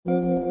Hello,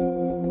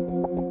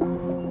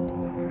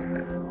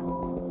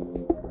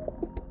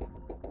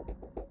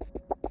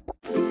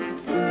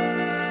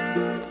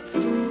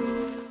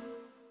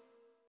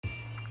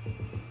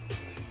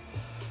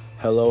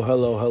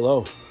 hello,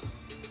 hello.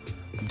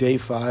 Day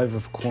 5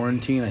 of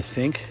quarantine, I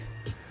think.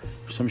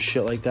 Some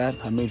shit like that.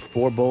 I made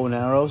 4 bow and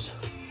arrows.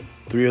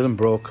 3 of them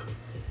broke.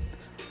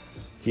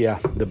 Yeah,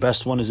 the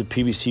best one is a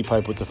PVC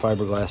pipe with the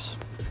fiberglass.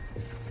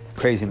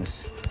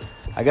 Craziness.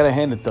 I gotta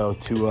hand it, though,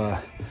 to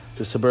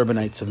the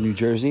Suburbanites of New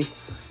Jersey.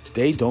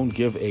 They don't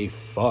give a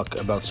fuck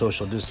about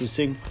social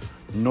distancing,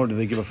 nor do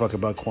they give a fuck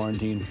about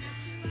quarantine.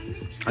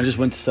 I just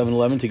went to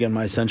 7-Eleven to get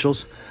my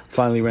essentials.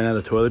 Finally ran out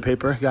of toilet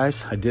paper,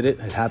 guys. I did it.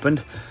 It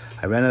happened.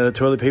 I ran out of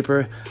toilet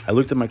paper. I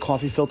looked at my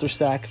coffee filter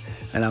stack,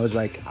 and I was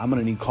like, I'm going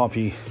to need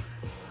coffee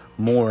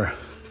more.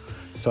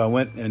 So I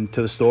went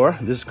into the store.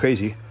 This is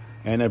crazy.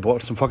 And I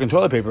bought some fucking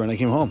toilet paper, and I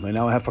came home. And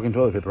now I have fucking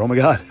toilet paper. Oh, my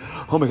God.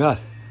 Oh, my God.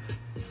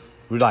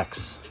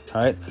 Relax.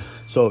 All right?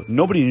 So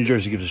nobody in New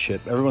Jersey gives a shit.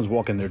 Everyone's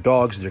walking their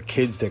dogs, their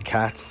kids, their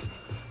cats.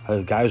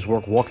 Guys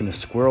walking a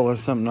squirrel or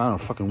something. I don't know.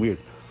 Fucking weird.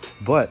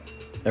 But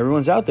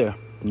everyone's out there.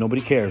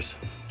 Nobody cares.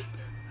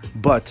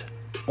 But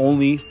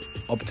only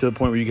up to the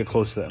point where you get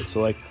close to them. So,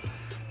 like,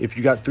 if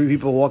you got 3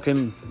 people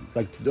walking,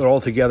 like, they're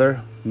all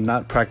together,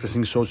 not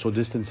practicing social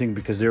distancing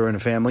because they're in a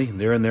family,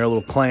 they're in their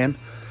little clan,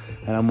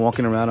 and I'm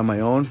walking around on my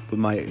own with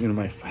my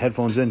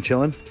headphones in,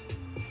 chilling.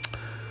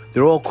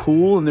 They're all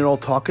cool and they're all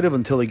talkative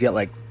until they get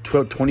like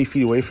 20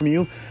 feet away from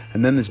you,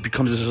 and then this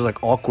becomes this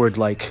like awkward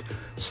like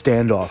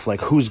standoff.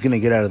 Like, who's gonna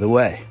get out of the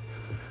way?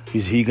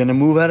 Is he gonna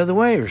move out of the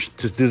way, or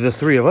do the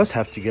 3 of us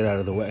have to get out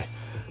of the way?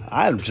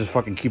 I just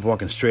fucking keep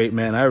walking straight,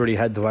 man. I already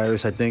had the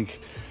virus, I think.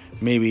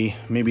 Maybe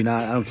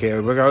not. I don't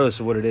care. Regardless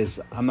of what it is,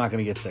 I'm not going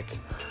to get sick.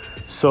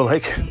 So,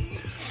 like,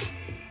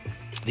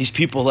 these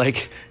people,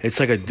 like, it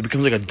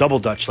becomes like a double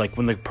dutch. Like,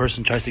 when the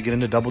person tries to get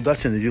into double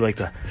dutch and they do, like,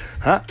 the,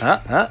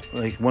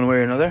 like, one way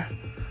or another.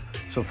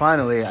 So,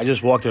 finally, I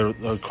just walked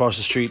across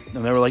the street,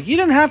 and they were like, you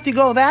didn't have to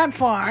go that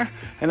far.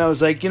 And I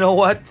was like, you know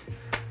what?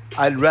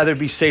 I'd rather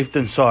be safe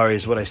than sorry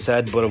is what I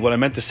said. But what I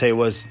meant to say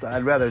was,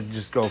 I'd rather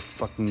just go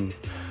fucking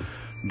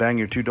bang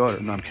your 2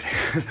 daughters. No, I'm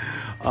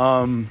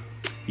kidding.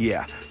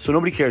 Yeah, so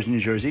nobody cares in New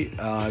Jersey.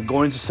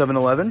 Going into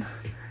 7-Eleven,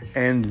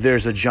 and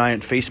there's a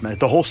giant face mask.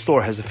 The whole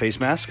store has a face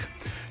mask.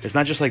 It's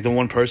not just like the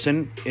one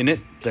person in it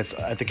that's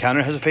at the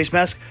counter has a face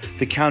mask.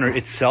 The counter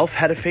itself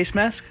had a face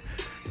mask.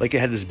 Like, it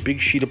had this big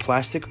sheet of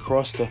plastic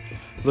across it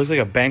looked like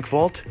a bank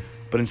vault,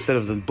 but instead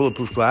of the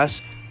bulletproof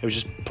glass, it was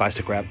just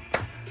plastic wrap.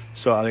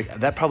 So, like,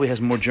 that probably has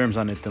more germs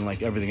on it than,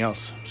 like, everything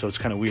else. So it's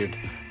kind of weird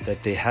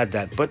that they had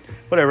that. But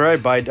whatever, I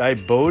abided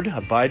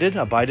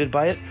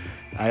by it.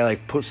 I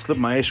like slipped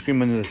my ice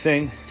cream into the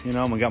thing, you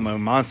know. I got my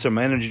Monster,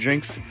 my energy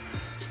drinks.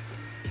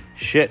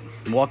 Shit,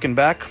 walking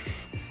back,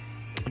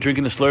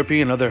 drinking a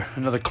Slurpee.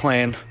 Another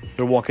clan.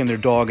 They're walking their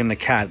dog and the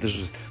cat. This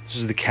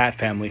is the cat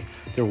family.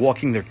 They're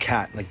walking their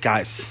cat. Like,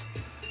 guys,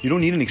 you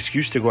don't need an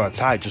excuse to go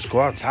outside. Just go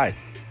outside.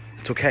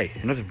 It's okay.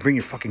 You don't have to bring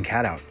your fucking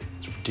cat out.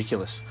 It's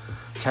ridiculous.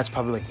 The cat's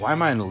probably like, why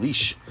am I on a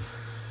leash?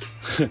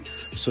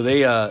 So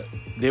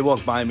they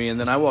walked by me, and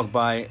then I walked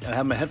by, and I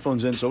had my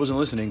headphones in, so I wasn't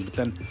listening. But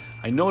then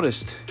I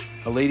noticed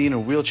a lady in a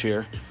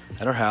wheelchair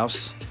at her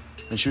house,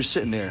 and she was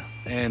sitting there.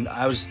 And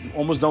I was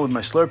almost done with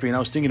my Slurpee, and I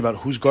was thinking about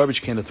whose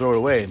garbage can to throw it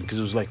away, because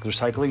it was like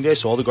recycling day,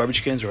 so all the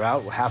garbage cans were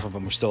out. Well, half of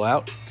them were still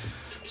out.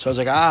 So I was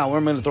like, where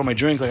am I going to throw my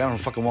drink? Like, I don't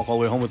fucking walk all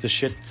the way home with this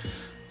shit.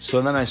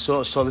 So then I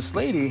saw this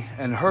lady,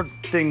 and her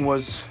thing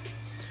was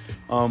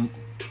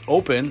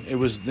open. It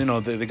was, you know,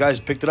 the guys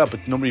picked it up,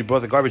 but nobody brought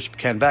the garbage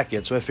can back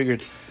yet. So I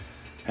figured,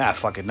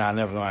 fuck it,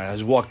 never mind. I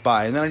just walked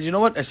by, and then you know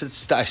what? I said,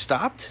 I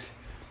stopped.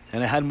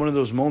 And I had one of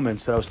those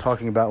moments that I was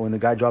talking about when the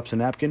guy drops a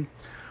napkin,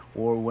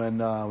 or when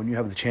you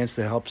have the chance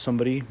to help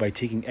somebody by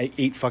taking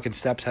 8 fucking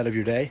steps out of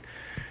your day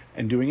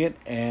and doing it.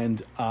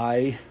 And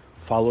I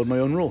followed my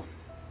own rule.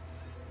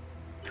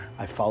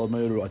 I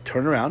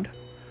turned around.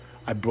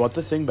 I brought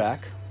the thing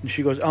back. And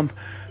she goes,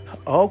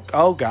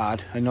 oh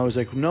God. And I was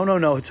like,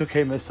 no, it's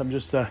okay, miss. I'm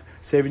just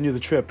saving you the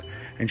trip.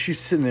 And she's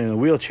sitting there in a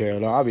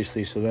wheelchair,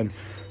 obviously. So then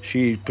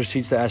she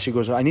proceeds to ask, she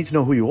goes, I need to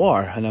know who you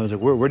are. And I was like,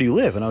 where do you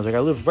live? And I was like,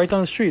 I live right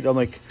down the street. I'm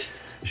like,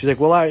 she's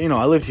like, well, I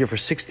lived here for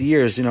 60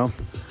 years, you know.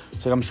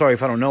 It's like, I'm sorry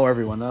if I don't know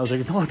everyone. And I was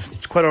like, no,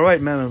 it's quite all right,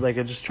 man. I was like,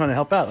 I'm just trying to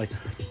help out. Like,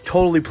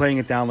 totally playing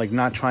it down, like,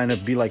 not trying to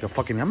be like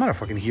I'm not a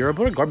fucking hero,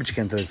 but a garbage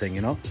can to the thing,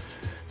 you know.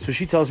 So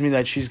she tells me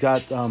that she's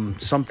got some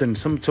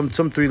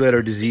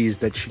 3-letter disease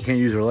that she can't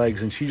use her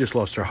legs, and she just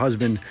lost her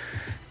husband.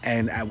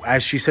 And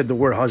as she said the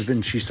word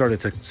husband, she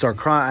started to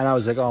cry, and I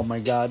was like, oh my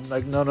God,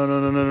 like, no, I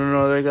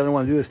don't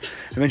want to do this.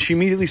 And then she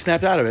immediately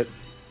snapped out of it.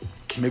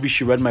 Maybe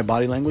she read my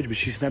body language, but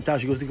she snapped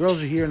out. She goes, the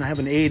girls are here, and I have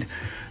an aide,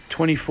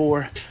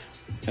 24.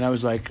 And I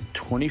was like,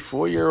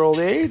 24-year-old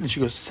aide? And she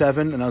goes,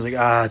 7. And I was like,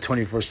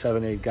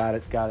 24/7 aide, got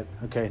it.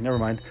 Okay, never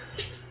mind.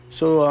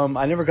 So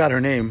I never got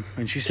her name,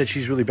 and she said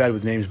she's really bad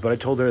with names, but I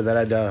told her that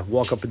I'd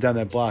walk up and down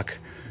that block,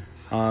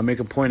 make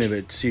a point of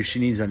it, see if she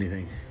needs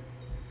anything.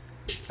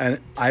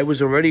 And I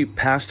was already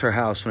past her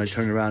house when I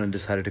turned around and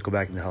decided to go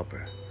back and help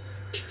her.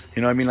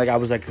 You know what I mean? Like, I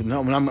was like,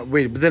 no,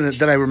 wait, but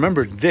then I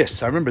remembered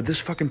this. I remember this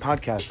fucking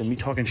podcast and me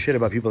talking shit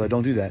about people that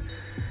don't do that.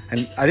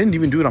 And I didn't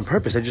even do it on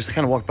purpose. I just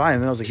kind of walked by,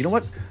 and then I was like, you know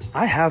what?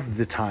 I have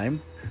the time.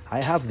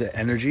 I have the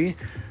energy.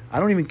 I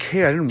don't even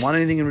care. I didn't want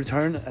anything in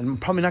return. And I'm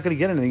probably not going to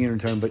get anything in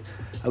return, but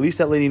at least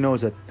that lady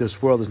knows that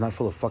this world is not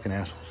full of fucking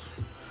assholes.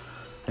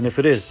 And if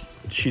it is,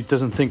 she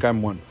doesn't think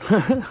I'm one.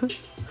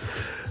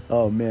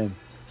 Oh, man.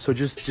 So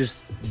just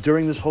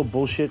during this whole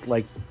bullshit,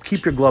 like,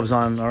 keep your gloves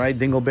on, all right?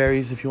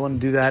 Dingleberries, if you want to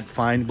do that,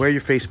 fine. Wear your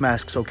face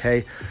masks,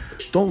 okay?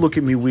 Don't look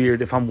at me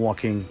weird if I'm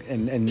walking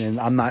and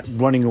I'm not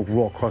running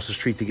across the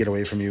street to get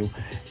away from you.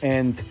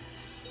 And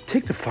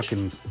take the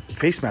fucking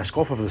face mask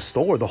off of the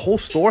store. The whole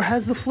store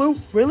has the flu?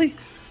 Really?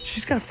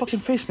 She's got a fucking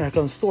face mask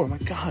on the store. My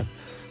God.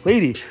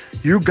 Lady,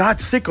 you got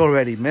sick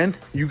already, man.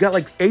 You got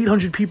like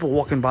 800 people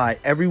walking by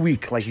every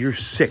week. Like, you're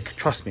sick.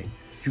 Trust me.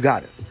 You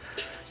got it.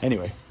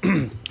 Anyway.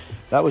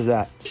 That was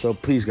that. So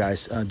please,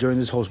 guys, during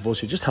this whole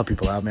bullshit, just help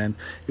people out, man.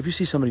 If you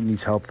see somebody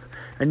needs help,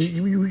 and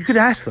you could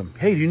ask them,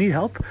 hey, do you need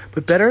help?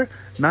 But better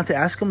not to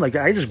ask them. Like,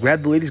 I just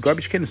grabbed the lady's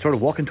garbage can and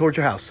started walking towards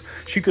your house.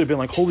 She could have been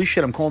like, holy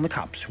shit, I'm calling the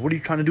cops. What are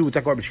you trying to do with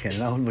that garbage can?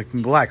 And I was like,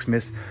 relax,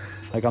 miss.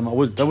 Like, I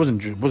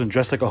wasn't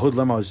dressed like a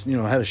hoodlum. I was,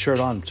 had a shirt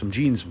on, some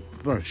jeans,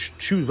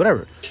 shoes,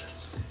 whatever.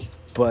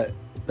 But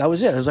that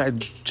was it. I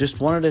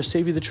just wanted to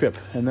save you the trip.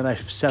 And then I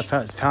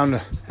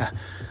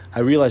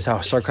realized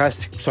how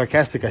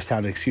sarcastic I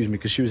sounded,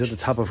 because she was at the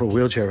top of her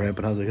wheelchair ramp,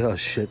 and I was like, oh,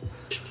 shit.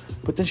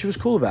 But then she was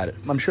cool about it.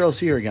 I'm sure I'll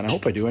see her again. I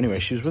hope I do anyway.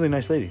 She's a really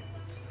nice lady.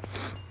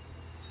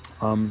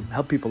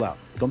 Help people out.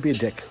 Don't be a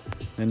dick.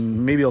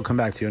 And maybe I'll come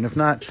back to you. And if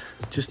not,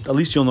 just at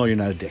least you'll know you're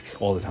not a dick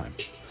all the time.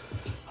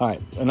 All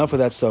right, enough of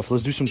that stuff.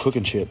 Let's do some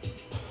cooking shit.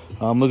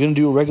 We're going to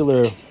do a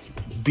regular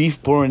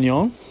beef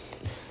bourguignon,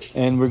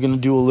 and we're going to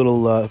do a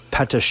little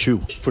pâte choux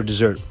for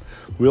dessert.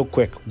 Real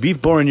quick. Beef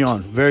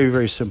bourguignon, very,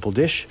 very simple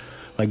dish.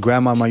 Like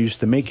grandmama used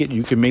to make it.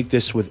 You can make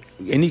this with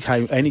any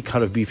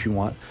cut of beef you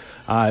want.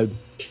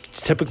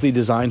 It's typically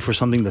designed for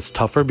something that's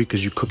tougher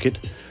because you cook it.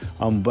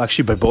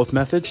 Actually, by both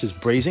methods, is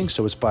braising.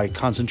 So it's by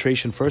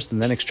concentration first and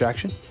then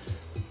extraction.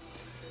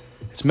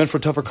 It's meant for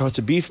tougher cuts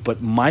of beef.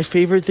 But my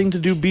favorite thing to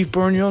do beef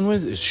bourguignon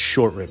with is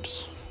short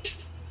ribs.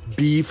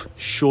 Beef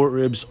short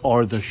ribs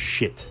are the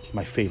shit.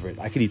 My favorite.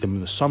 I could eat them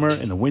in the summer,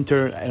 in the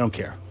winter. I don't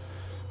care.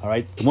 All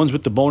right, the ones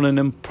with the bone in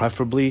them,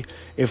 preferably.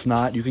 If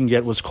not, you can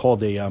get what's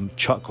called a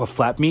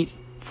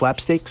flap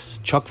steaks,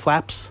 chuck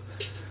flaps.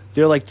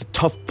 They're like the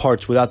tough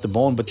parts without the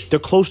bone, but they're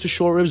close to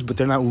short ribs, but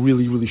they're not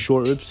really, really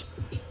short ribs,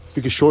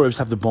 because short ribs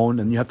have the bone,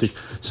 and you have to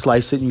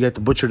slice it, and you get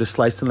the butcher to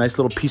slice a nice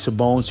little piece of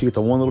bone, so you get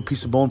the one little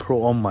piece of bone per.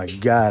 Oh my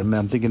God, man,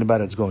 I'm thinking about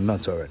it. It's going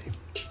nuts already.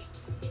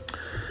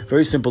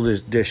 Very simple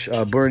dish.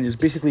 It's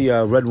basically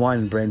red wine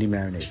and brandy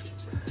marinade.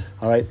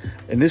 All right.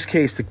 In this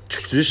case, the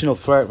traditional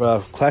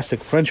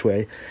classic French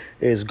way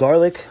is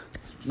garlic,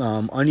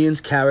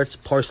 onions, carrots,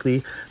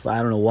 parsley.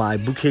 I don't know why.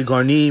 Bouquet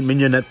garni,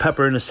 mignonette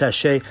pepper in a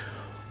sachet.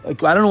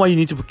 Like, I don't know why you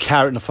need to put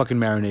carrot in a fucking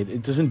marinade.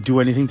 It doesn't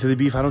do anything to the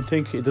beef, I don't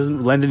think. It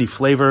doesn't lend any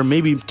flavor.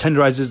 Maybe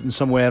tenderizes it in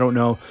some way. I don't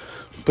know.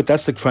 But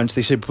that's the French.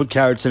 They say put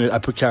carrots in it. I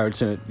put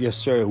carrots in it. Yes,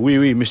 sir. Oui,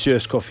 oui, monsieur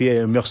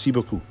Escoffier. Merci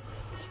beaucoup.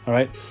 All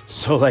right.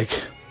 So, like,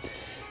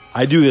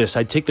 I do this.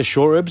 I take the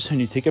short ribs,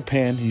 and you take a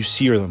pan, and you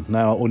sear them.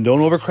 Now,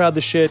 don't overcrowd the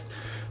shit.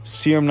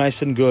 Sear them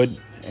nice and good,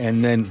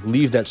 and then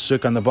leave that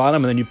sook on the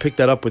bottom, and then you pick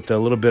that up with a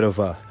little bit of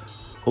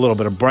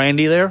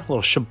brandy there, a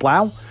little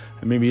champlau,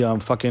 and maybe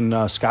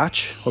fucking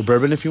scotch or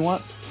bourbon if you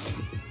want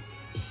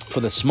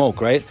for the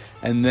smoke, right?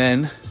 And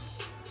then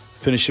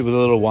finish it with a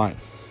little wine.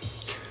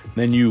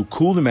 Then you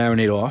cool the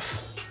marinade off,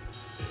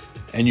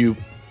 and you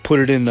put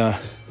it in the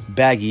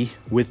baggie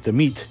with the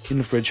meat in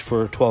the fridge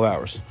for 12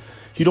 hours.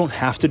 You don't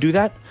have to do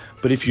that,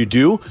 but if you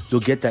do,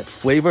 you'll get that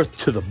flavor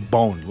to the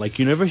bone. Like,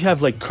 you never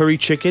have like curry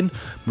chicken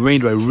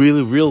made by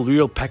really,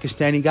 real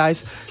Pakistani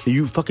guys, and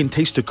you fucking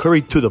taste the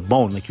curry to the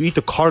bone. Like, you eat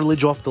the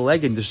cartilage off the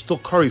leg and there's still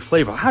curry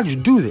flavor. How did you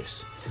do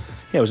this?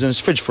 Yeah, it was in his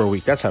fridge for a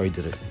week. That's how he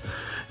did it.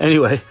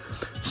 Anyway,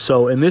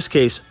 so in this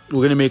case, we're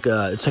going to make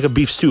it's like a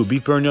beef stew.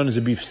 Beef bourguignon is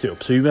a beef stew.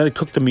 So you got to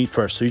cook the meat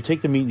first. So you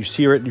take the meat, you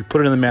sear it, you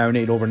put it in the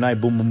marinade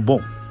overnight, boom, boom,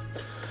 boom.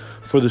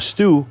 For the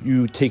stew,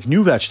 you take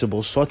new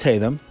vegetables, saute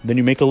them, then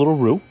you make a little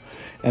roux,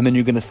 and then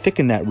you're going to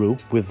thicken that roux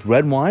with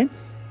red wine,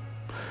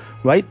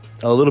 right?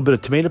 A little bit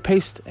of tomato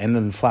paste, and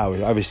then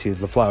flour. Obviously,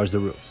 the flour is the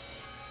roux.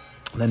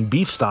 Then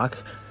beef stock,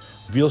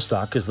 veal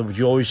stock, is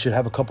you always should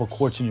have a couple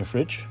quarts in your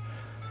fridge.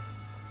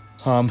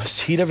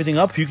 Heat everything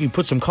up. You can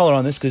put some color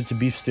on this because it's a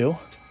beef stew.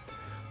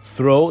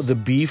 Throw the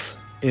beef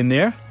in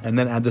there, and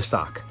then add the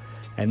stock.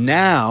 And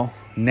now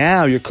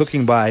you're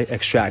cooking by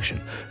extraction.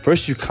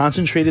 First, you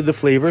concentrated the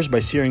flavors by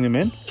searing them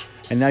in,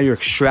 and now you're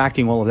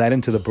extracting all of that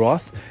into the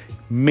broth,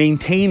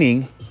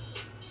 maintaining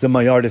the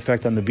Maillard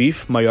effect on the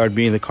beef, Maillard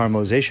being the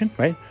caramelization,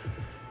 right?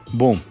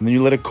 Boom. And then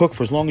you let it cook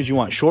for as long as you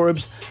want. Short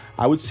ribs,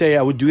 I would say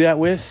I would do that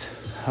with,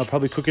 I'll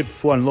probably cook it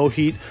on low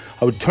heat.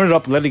 I would turn it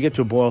up and let it get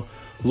to a boil,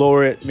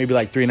 lower it maybe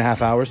like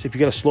 3.5 hours. If you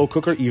get a slow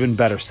cooker, even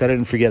better. Set it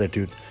and forget it,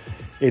 dude.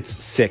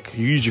 It's sick.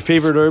 You use your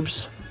favorite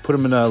herbs, put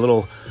them in a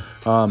little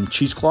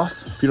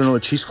cheesecloth. If you don't know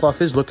what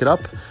cheesecloth is, look it up.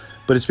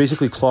 But it's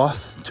basically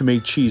cloth to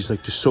make cheese,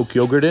 like to soak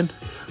yogurt in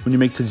when you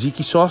make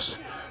tzatziki sauce.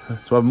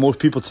 So most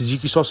people,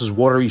 tzatziki sauce is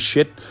watery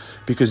shit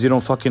because they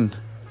don't fucking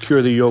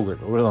cure the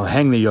yogurt or they'll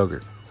hang the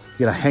yogurt.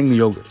 You gotta hang the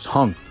yogurt. It's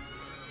hung.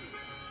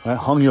 Right?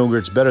 Hung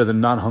yogurt's better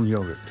than non-hung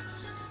yogurt,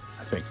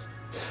 I think.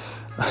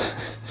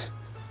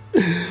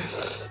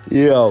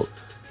 Yo.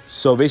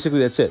 So basically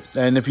that's it.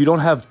 And if you don't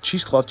have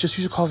cheesecloth, just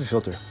use a coffee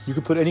filter. You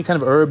could put any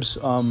kind of herbs,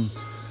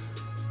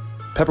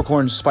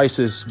 peppercorns,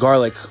 spices,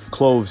 garlic,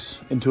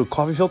 cloves into a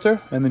coffee filter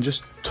and then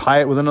just tie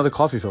it with another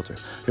coffee filter.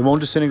 It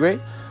won't disintegrate,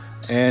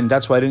 and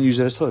that's why I didn't use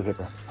it as toilet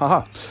paper.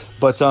 Haha.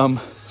 But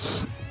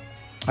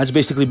that's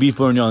basically beef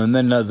bourguignon, and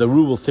then the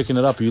roux will thicken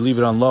it up. You leave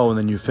it on low, and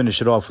then you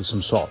finish it off with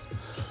some salt.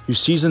 You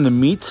season the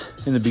meat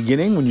in the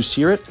beginning when you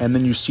sear it, and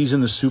then you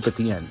season the soup at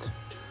the end.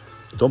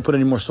 Don't put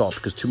any more salt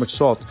because too much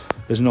salt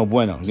is no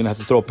bueno. You're gonna have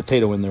to throw a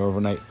potato in there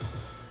overnight.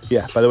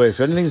 Yeah. By the way, if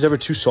anything's ever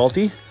too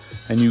salty,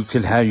 and you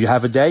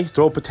have a day,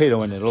 throw a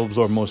potato in it. It'll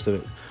absorb most of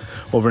it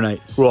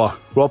overnight. Raw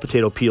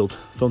potato peeled.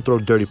 Don't throw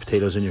dirty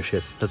potatoes in your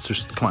shit. That's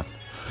just, come on.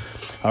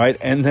 All right,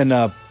 and then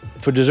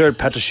for dessert,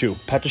 pâte à choux.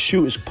 Pâte à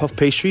choux is puff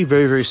pastry.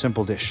 Very, very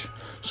simple dish.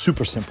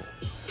 Super simple.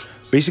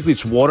 Basically,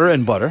 it's water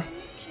and butter.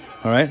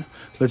 All right,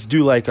 let's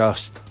do like a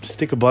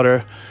stick of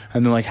butter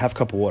and then like half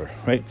cup of water.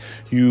 Right,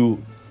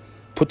 you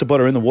put the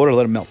butter in the water,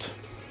 let it melt.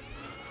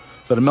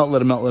 Let it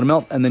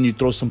melt, and then you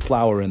throw some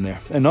flour in there.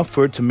 Enough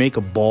for it to make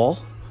a ball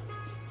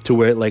to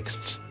where it like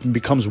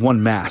becomes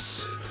one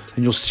mass.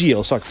 And you'll see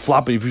it'll start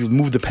flopping. If you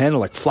move the pan,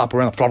 it'll like flop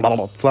around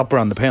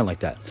the pan like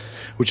that,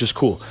 which is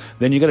cool.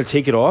 Then you got to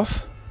take it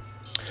off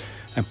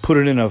and put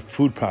it in a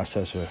food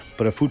processor.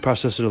 But a food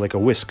processor like a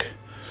whisk.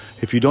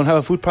 If you don't have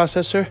a food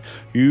processor,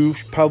 you're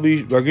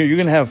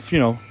going to have,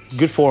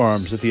 good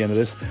forearms at the end of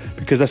this,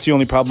 because that's the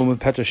only problem with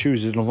pâte à choux.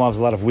 It involves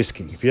a lot of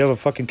whisking. If you have a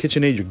fucking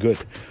KitchenAid, you're good.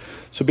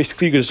 So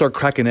basically, you're going to start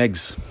cracking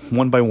eggs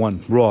one by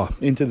one, raw,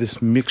 into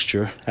this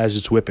mixture as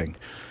it's whipping,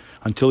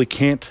 until it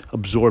can't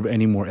absorb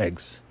any more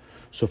eggs.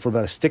 So for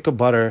about a stick of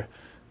butter,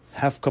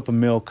 half a cup of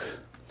milk,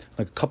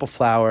 like a cup of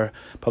flour,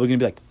 probably going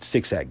to be like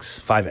 6 eggs,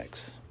 5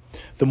 eggs.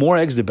 The more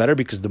eggs, the better,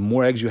 because the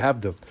more eggs you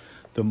have,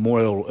 the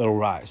more it'll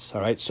rise.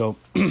 All right. So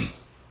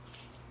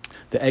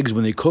the eggs,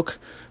 when they cook,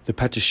 the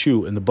pâte à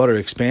choux and the butter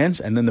expands,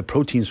 and then the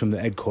proteins from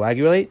the egg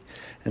coagulate,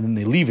 and then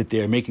they leave it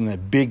there, making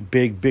that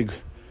big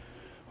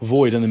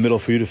void in the middle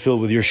for you to fill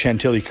with your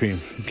chantilly cream.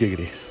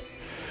 Giggity.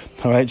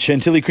 All right.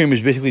 Chantilly cream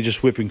is basically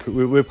just whipped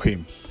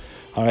cream.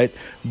 All right.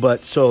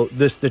 But so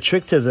the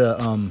trick to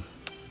the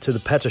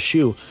pâte à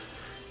choux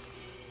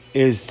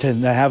is to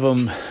have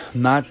them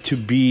not to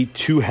be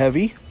too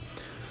heavy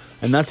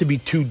and not to be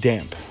too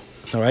damp.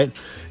 All right.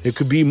 It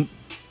could be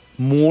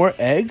more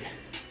egg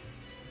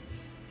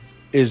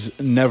is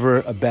never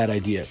a bad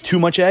idea. Too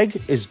much egg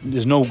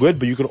is no good,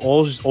 but you could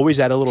always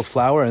add a little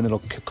flour and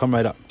it'll come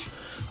right up.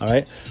 All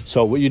right.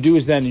 So what you do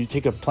is then you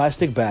take a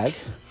plastic bag,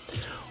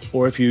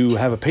 or if you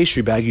have a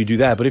pastry bag, you do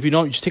that. But if you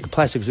don't, you just take a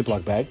plastic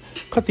Ziploc bag,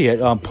 cut the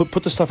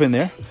put the stuff in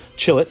there,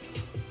 chill it,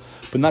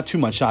 but not too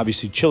much.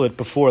 Obviously, chill it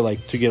before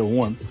to get it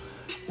warm,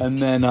 and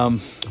then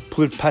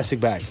put it in a plastic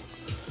bag.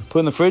 Put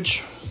it in the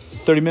fridge,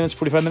 30 minutes,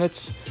 45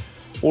 minutes,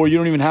 or you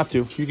don't even have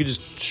to. You could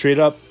just straight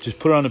up just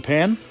put it on a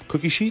pan,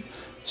 cookie sheet,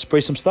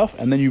 spray some stuff,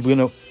 and then you're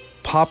gonna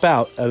pop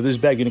out of this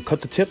bag. You're gonna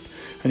cut the tip,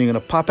 and you're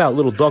gonna pop out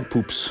little dog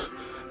poops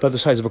about the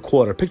size of a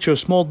quarter. Picture a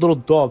small little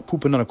dog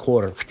pooping on a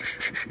quarter.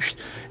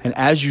 And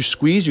as you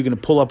squeeze, you're going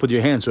to pull up with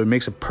your hand so it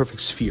makes a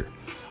perfect sphere.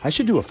 I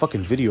should do a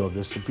fucking video of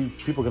this so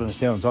people can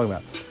understand what I'm talking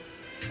about.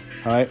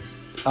 All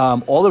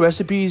right. All the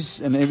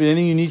recipes and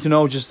anything you need to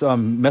know, just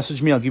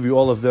message me. I'll give you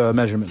all of the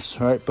measurements.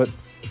 All right. But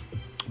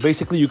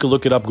basically, you can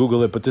look it up,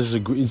 Google it. But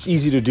it's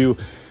easy to do.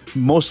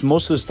 Most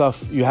of the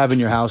stuff you have in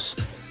your house,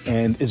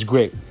 and it's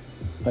great.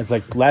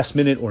 Like last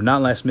minute or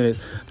not last minute.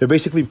 They're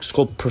basically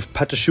called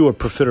pâte à choux or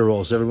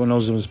profiteroles. Everyone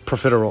knows them as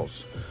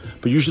profiteroles.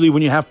 But usually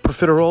when you have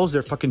profiteroles,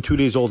 they're fucking 2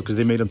 days old because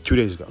they made them 2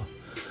 days ago.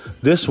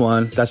 This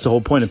one, that's the whole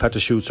point of pâte à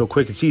choux. It's so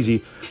quick, it's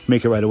easy.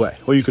 Make it right away.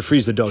 Or you could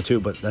freeze the dough too,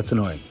 but that's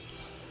annoying.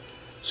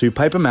 So you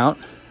pipe them out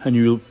and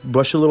you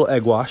brush a little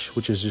egg wash,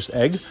 which is just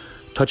egg,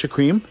 touch of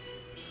cream,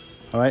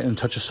 all right, and a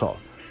touch of salt.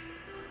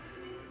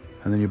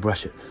 And then you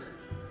brush it.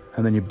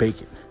 And then you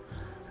bake it.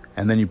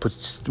 And then you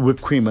put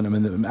whipped cream on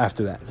them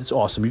after that. It's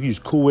awesome. You can use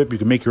Cool Whip. You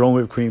can make your own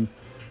whipped cream,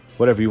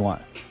 whatever you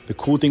want. The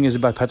cool thing is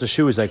about pâte à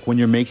choux is when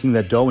you're making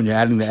that dough and you're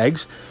adding the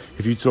eggs,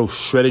 if you throw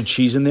shredded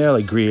cheese in there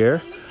like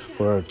Gruyere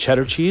or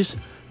cheddar cheese,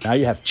 now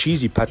you have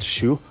cheesy pâte à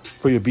choux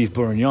for your beef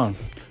bourguignon.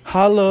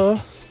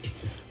 Holla!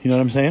 You know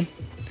what I'm saying?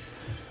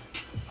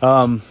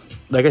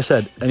 Like I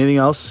said, anything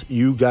else,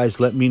 you guys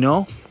let me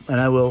know,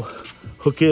 and I will hook it.